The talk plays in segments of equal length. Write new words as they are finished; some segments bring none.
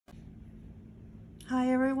Hi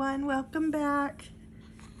everyone, welcome back.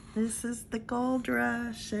 This is the Gold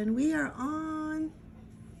Rush and we are on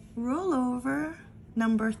rollover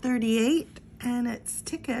number 38 and it's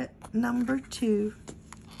ticket number 2.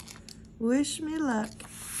 Wish me luck.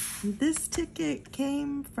 This ticket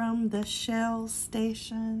came from the Shell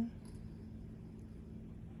station.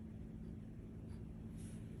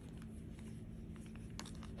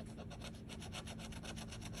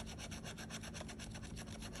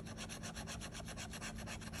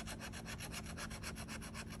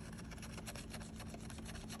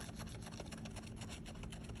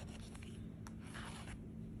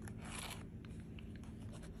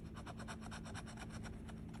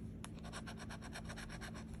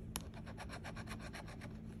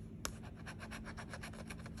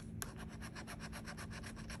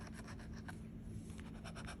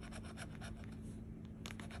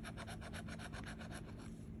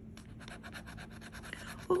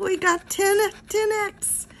 Oh, we got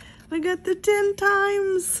 10x. We got the 10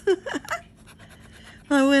 times.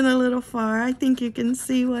 I went a little far. I think you can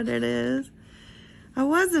see what it is. I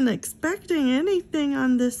wasn't expecting anything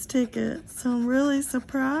on this ticket, so I'm really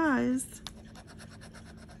surprised.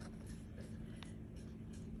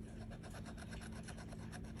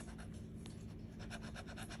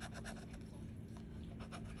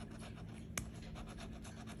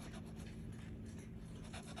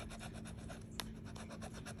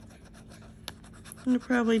 You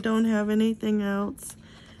probably don't have anything else.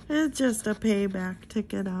 It's just a payback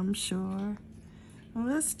ticket, I'm sure. Well,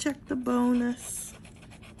 let's check the bonus.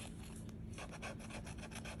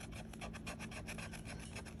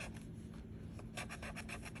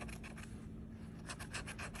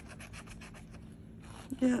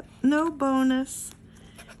 Yeah, no bonus.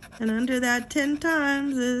 And under that 10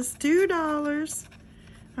 times is $2.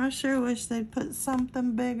 I sure wish they'd put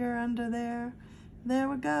something bigger under there. There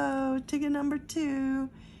we go, ticket number 2.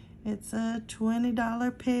 It's a $20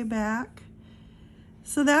 payback.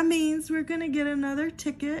 So that means we're gonna get another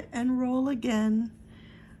ticket and roll again.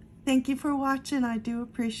 Thank you for watching, I do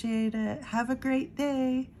appreciate it. Have a great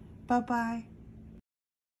day, bye-bye.